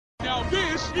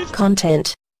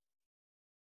Content.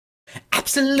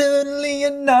 Absolutely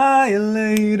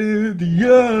annihilated the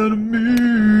enemy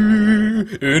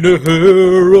in a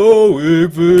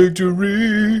heroic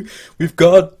victory. We've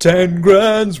got 10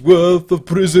 grand's worth of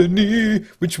prisony,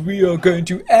 which we are going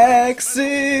to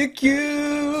execute.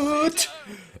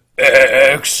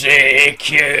 Execute!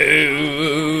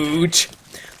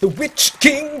 The Witch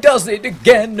King does it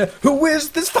again. Who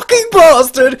is this fucking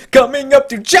bastard coming up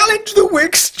to challenge the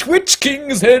Witch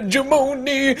King's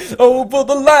hegemony over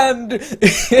the land?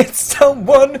 It's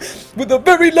someone with a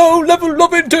very low level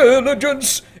of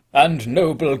intelligence. And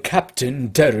noble Captain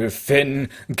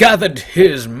Derufin gathered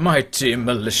his mighty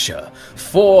militia,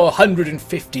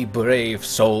 450 brave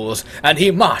souls, and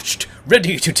he marched,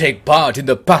 ready to take part in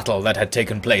the battle that had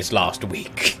taken place last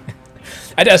week.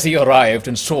 And as he arrived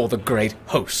and saw the great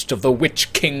host of the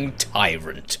Witch King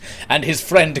Tyrant and his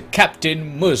friend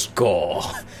Captain Musgore,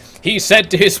 he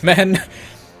said to his men, "Do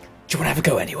you want to have a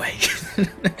go anyway?"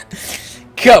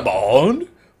 "Come on,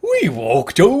 we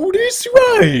walked all this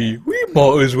way. We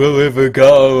might as well have a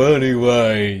go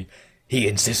anyway," he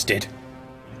insisted.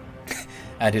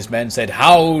 And his men said,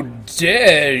 "How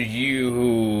dare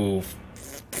you,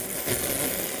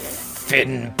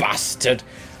 Finn bastard!"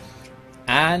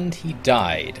 And he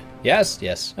died. Yes,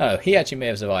 yes. Oh, he actually may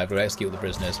have survived or executed the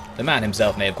prisoners. The man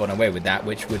himself may have gone away with that,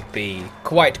 which would be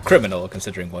quite criminal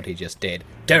considering what he just did.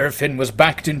 Derufin was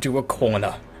backed into a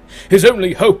corner. His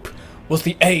only hope was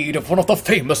the aid of one of the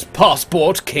famous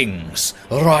passport kings,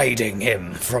 riding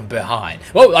him from behind.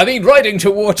 Well, I mean, riding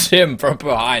towards him from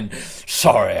behind.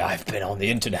 Sorry, I've been on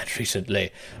the internet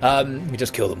recently. You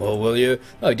just kill them all, will you?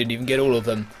 Oh, I didn't even get all of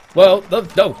them. Well,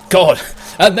 oh god.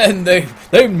 And then they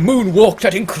moonwalked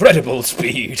at incredible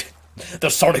speed. The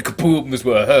sonic booms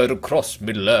were heard across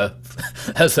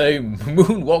Middle-earth as they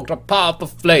moonwalked a path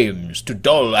of flames to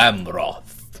Dol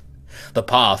Amroth. The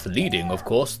path leading, of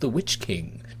course, the Witch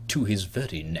King to his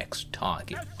very next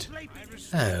target.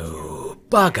 Oh,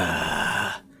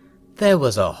 bugger. There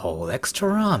was a whole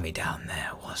extra army down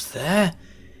there, was there?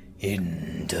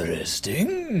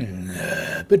 Interesting.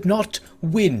 But not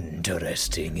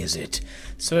winteresting, is it?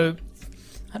 So,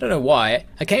 I don't know why.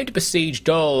 I came to besiege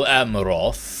Dol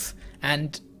Amroth,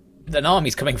 and an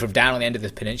army's coming from down on the end of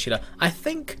this peninsula. I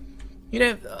think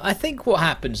what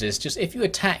happens is just if you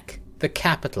attack the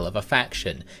capital of a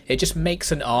faction, it just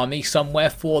makes an army somewhere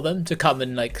for them to come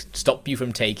and stop you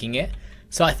from taking it.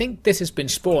 So I think this has been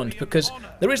spawned because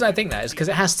the reason I think that is because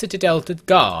it has Citadel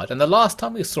Guard, and the last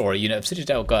time we saw a unit of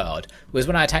Citadel Guard was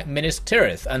when I attacked Minas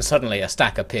Tirith, and suddenly a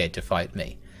stack appeared to fight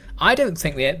me. I don't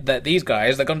think that these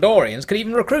guys, the Gondorians, can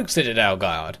even recruit Citadel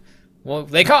Guard. Well,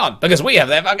 they can't because we have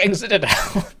their fucking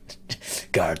Citadel.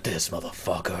 Guard this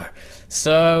motherfucker.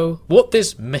 So what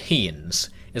this means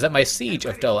is that my siege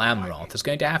of Dol Amroth is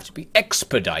going to have to be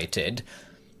expedited.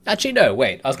 Actually, no,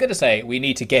 wait. I was going to say we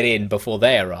need to get in before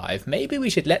they arrive. Maybe we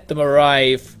should let them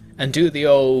arrive and do the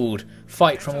old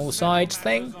fight from all sides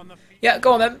thing. Yeah,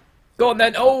 go on then. Go on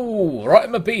then. Oh, right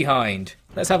in my behind.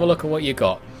 Let's have a look at what you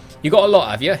got. You got a lot,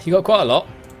 have you? You got quite a lot.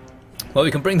 Well,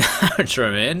 we can bring the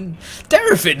Harrier in.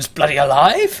 Derufin's bloody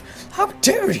alive. How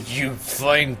dare you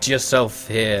find yourself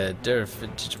here,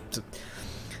 Derufin?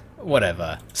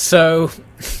 Whatever. So...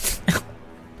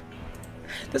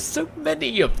 There's so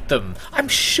many of them. I'm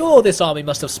sure this army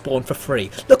must have spawned for free.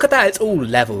 Look at that, it's all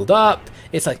leveled up.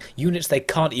 It's like units they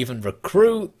can't even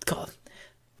recruit. God,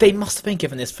 they must have been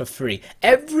given this for free.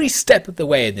 Every step of the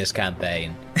way in this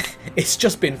campaign, it's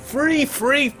just been free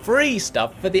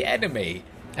stuff for the enemy.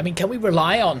 I mean, can we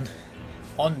rely on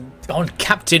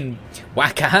Captain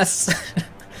Whackass?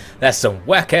 That's some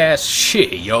whack-ass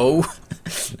shit, yo.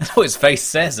 That's what his face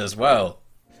says as well.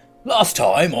 Last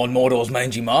time on Mordor's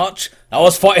Mangy March, I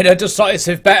was fighting a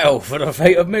decisive battle for the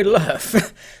fate of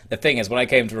Middle-earth. The thing is, when I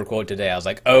came to record today, I was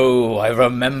like, oh, I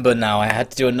remember now, I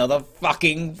had to do another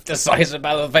fucking decisive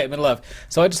battle for the fate of Middle-earth.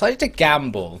 So I decided to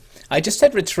gamble. I just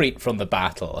said retreat from the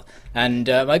battle, and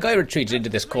my guy retreated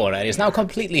into this corner, and is now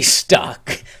completely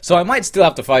stuck. So I might still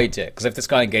have to fight it, because if this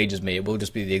guy engages me, it will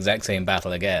just be the exact same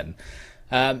battle again.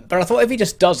 But I thought if he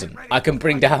just doesn't, I can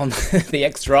bring down the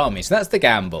extra army. So that's the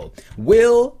gamble.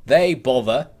 Will they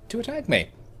bother to attack me?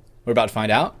 We're about to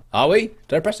find out. Are we?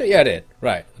 Did I press it? Yeah, I did.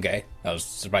 Right, okay. That was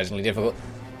surprisingly difficult.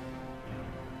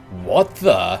 What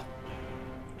the?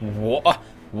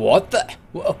 What the?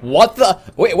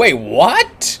 Wait,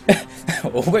 what?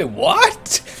 Wait,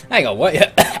 what? Hang on,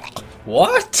 what?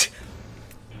 What?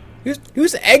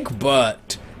 Who's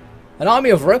Egbert? An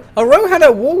army of Ro? A Ro had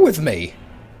a war with me.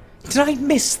 Did I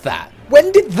miss that?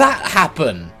 When did that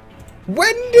happen?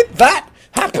 When did that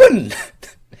happen?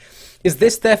 Is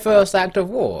this their first act of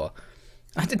war?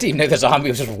 I didn't even know this army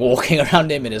was just walking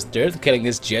around him in his dirt, killing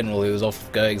this general who was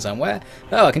off going somewhere.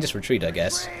 Oh, I can just retreat, I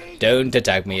guess. Don't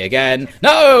attack me again.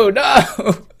 No,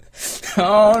 no!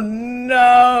 Oh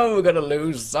no! We're gonna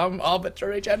lose some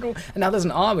arbitrary general. And now there's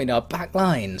an army in our back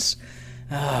lines.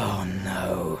 Oh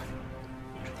no.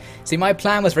 See, my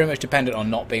plan was very much dependent on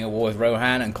not being at war with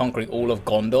Rohan and conquering all of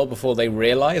Gondor before they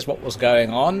realised what was going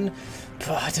on.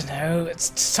 But I don't know,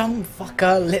 it's some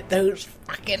fucker lit those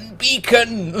fucking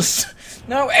beacons!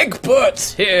 No, Egbert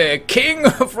here, King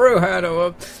of Rohan.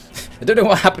 I don't know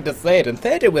what happened to Theoden.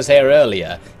 Theoden was here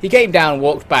earlier. He came down,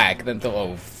 walked back, then thought,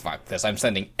 oh fuck this, I'm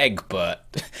sending Egbert.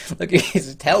 Look,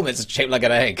 his helmet's shaped like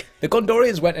an egg. The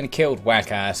Gondorians went and killed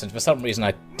Wackass, and for some reason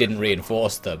I didn't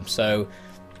reinforce them, so...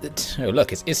 Oh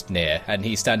look, it's Istnir, and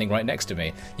he's standing right next to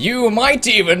me. You might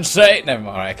even say... Never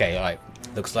mind, okay, right.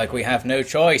 Looks like we have no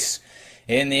choice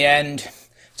in the end.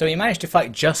 So he managed to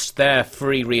fight just their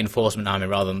free reinforcement army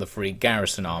rather than the free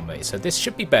garrison army. So this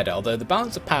should be better, although the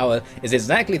balance of power is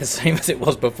exactly the same as it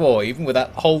was before, even with that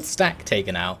whole stack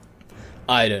taken out.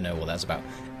 I don't know what that's about.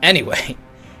 Anyway,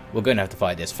 we're going to have to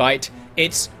fight this fight.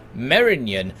 It's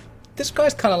Merinion. This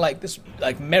guy's kind of like this,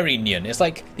 like Merinion. It's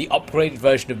like the upgraded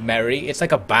version of Merry. It's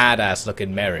like a badass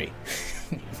looking Merry.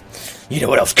 You know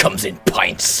what else comes in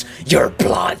pints? Your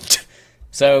blood.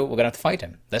 So we're going to have to fight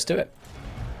him. Let's do it.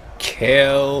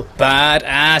 Kill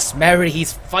badass Merry.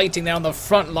 He's fighting there on the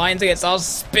front lines against our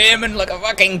spearmen like a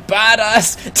fucking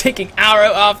badass, taking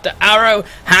arrow after arrow,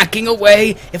 hacking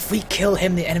away. If we kill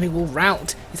him, the enemy will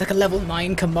rout. He's like a level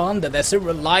 9 commander. They're so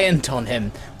reliant on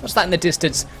him. What's that in the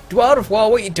distance? Dwar of War,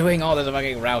 what are you doing? Oh, there's a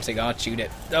fucking routing arch unit.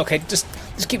 Okay, just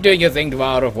keep doing your thing,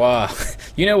 Dwar of War.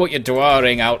 You know what you're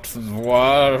dwarring out for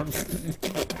war.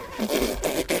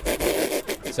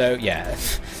 So, yeah.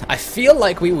 I feel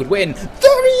like we would win.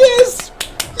 There he is!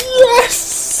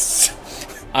 Yes!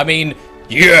 I mean,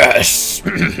 yes!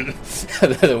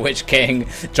 The Witch King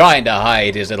trying to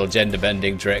hide his little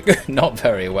gender-bending trick. Not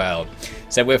very well.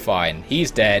 So we're fine.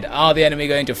 He's dead. Are the enemy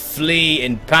going to flee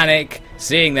in panic,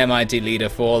 seeing their mighty leader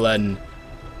fallen?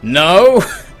 No?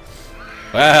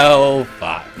 Well,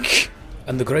 fuck.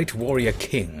 And the great warrior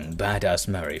king, Badass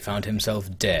Merry, found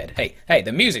himself dead. Hey,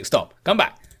 the music stopped. Come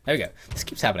back. There we go. This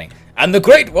keeps happening. And the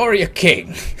great warrior king,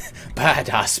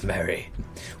 Badass Merry,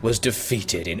 was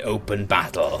defeated in open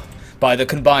battle by the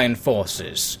combined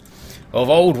forces of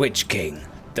Old Witch King,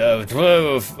 of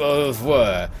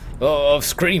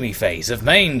Screamy Face, of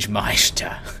Mange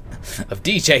Meister, of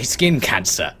DJ Skin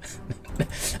Cancer,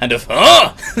 and of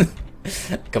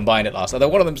combined at last. Although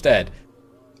one of them's dead.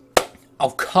 Oh,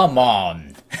 come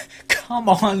on. Come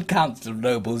on, Council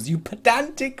Nobles, you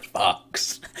pedantic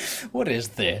fucks. What is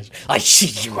this? I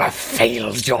see you have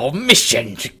failed your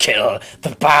mission to kill the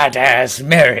badass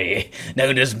Merry,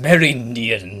 known as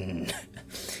Merinion.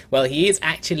 Well, he is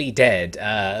actually dead.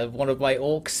 One of my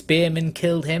orc spearmen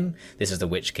killed him. This is the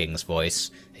Witch King's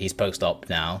voice. He's post-op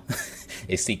now.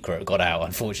 His secret got out,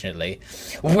 unfortunately.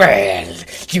 Well,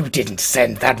 you didn't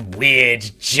send that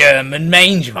weird German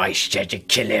Mange Meister to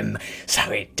kill him, so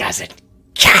it doesn't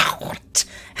count.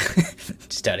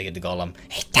 Just turning into Gollum.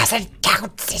 It doesn't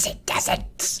count, sis, it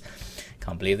doesn't.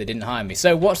 Can't believe they didn't hire me.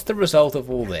 So what's the result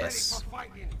of all this?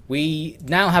 We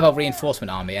now have a reinforcement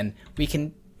army, and we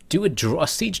can do a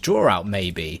siege draw out,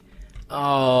 maybe.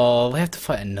 Oh, we have to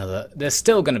fight another. There's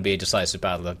still going to be a decisive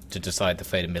battle to decide the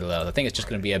fate of Middle-earth. I think it's just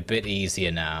going to be a bit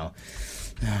easier now.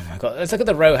 Oh my god, let's look at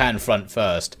the Rohan front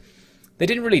first. They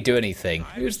didn't really do anything.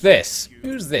 Who's this?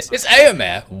 Who's this? It's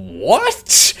Eomer!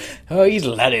 What? Oh, he's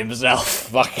let himself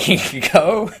fucking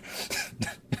go.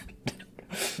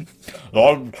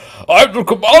 I'm the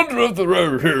commander of the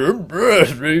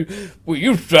Rohan. We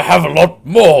used to have a lot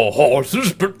more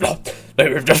horses, but they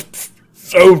were just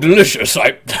so delicious.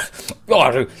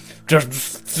 Just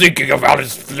thinking about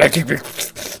it, making me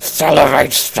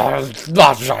salivate.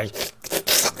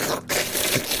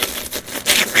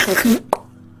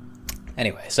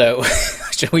 Anyway, so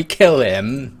shall we kill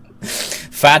him?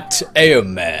 Fat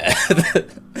Eomer,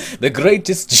 the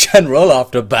greatest general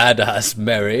after Badass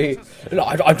Merry.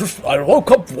 I woke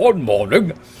up one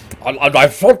morning and I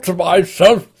thought to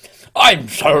myself, I'm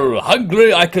so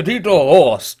hungry I could eat a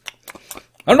horse.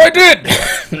 And I did,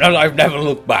 and I've never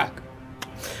looked back.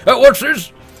 What's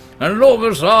this? An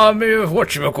enormous army of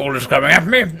whatchamacallits coming at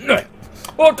me?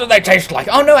 What do they taste like?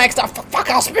 Oh no, extra fuck,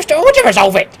 I was supposed to auto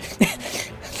resolve it.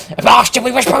 Master,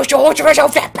 we were supposed to auto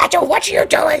resolve that battle. What are you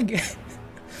doing?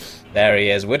 There he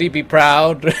is. Would he be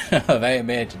proud of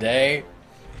Eomer today?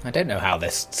 I don't know how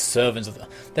this servants of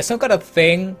there's some kind of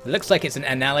thing. It looks like it's an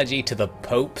analogy to the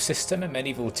Pope system in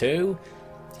Medieval 2.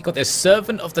 You got this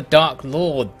servant of the Dark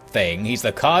Lord thing. He's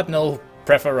the cardinal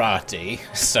Preferati,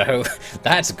 so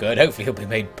that's good. Hopefully he'll be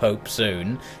made Pope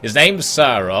soon. His name's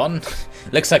Sauron.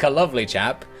 Looks like a lovely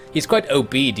chap. He's quite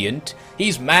obedient.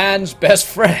 He's man's best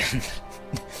friend.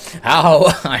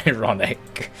 How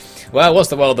ironic. Well, what's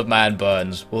the world of man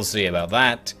burns? We'll see about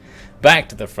that. Back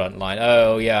to the front line.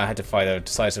 Oh, yeah, I had to fight a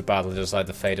decisive battle to decide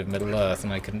the fate of Middle-earth,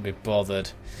 and I couldn't be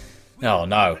bothered. Oh,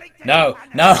 no. No,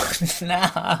 no,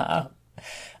 no.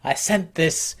 I sent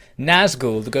this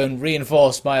Nazgul to go and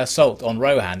reinforce my assault on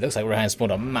Rohan. Looks like Rohan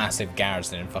spawned a massive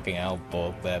garrison in fucking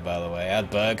Eldborg there, by the way.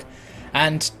 Eldberg.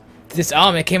 And this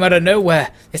army came out of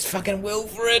nowhere. It's fucking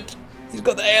Wilfred. He's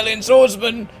got the alien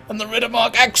swordsman, and the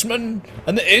Riddermark axemen,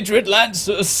 and the Idrid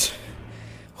lancers.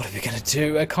 What are we gonna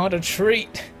do? I can't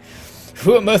retreat.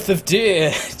 Whoamouth of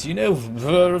Deer. Do you know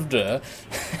Whoamouth of Deer?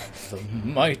 The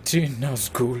mighty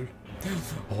Nazgul,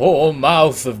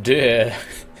 Whoamouth of Deer,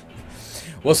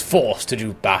 was forced to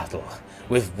do battle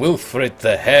with Wilfred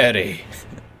the Hairy,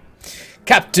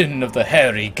 captain of the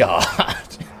Hairy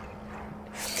Guard.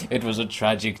 It was a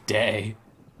tragic day.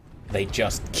 They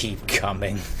just keep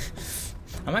coming.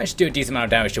 I managed to do a decent amount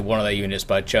of damage to one of their units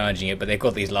by charging it, but they've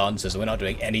got these lancers, and we're not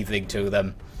doing anything to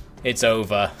them. It's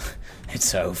over.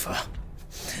 It's over.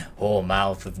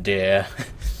 Whoamouth of Deer.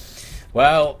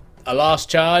 Well, a last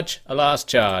charge. A last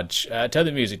charge. Turn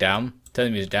the music down. Turn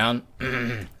the music down.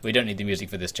 We don't need the music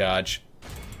for this charge.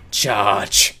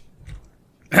 Charge!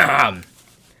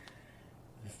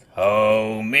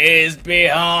 Home is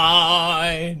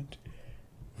behind,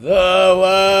 the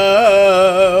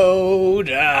world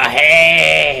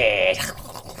ahead,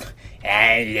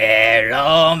 and there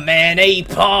are many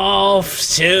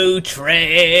paths to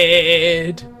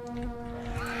tread.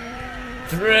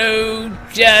 Through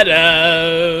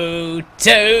shadow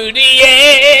to the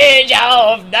edge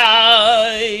of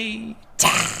night,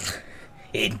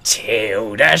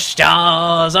 until the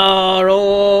stars are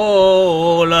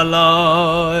all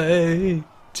alight.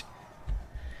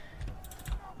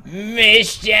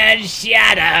 Mist and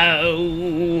shadow,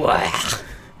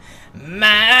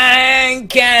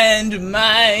 mank and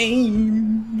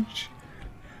mange,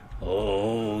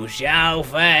 all shall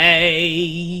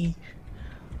fade.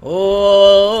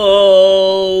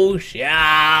 Oh,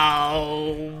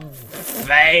 shall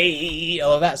fade.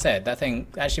 Oh, that said, that thing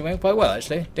actually went quite well,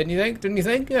 actually. Didn't you think? Didn't you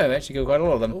think? Yeah, we actually got quite a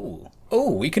lot of them. Ooh.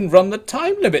 Oh, we can run the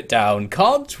time limit down,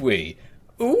 can't we?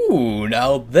 Ooh,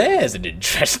 now there's an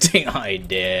interesting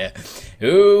idea.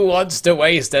 Who wants to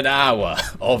waste an hour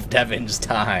of Devin's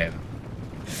time?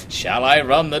 Shall I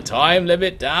run the time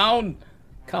limit down?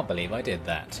 Can't believe I did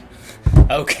that.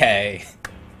 Okay.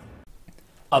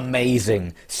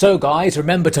 Amazing. So guys,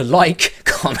 remember to like,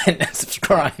 comment and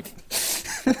subscribe.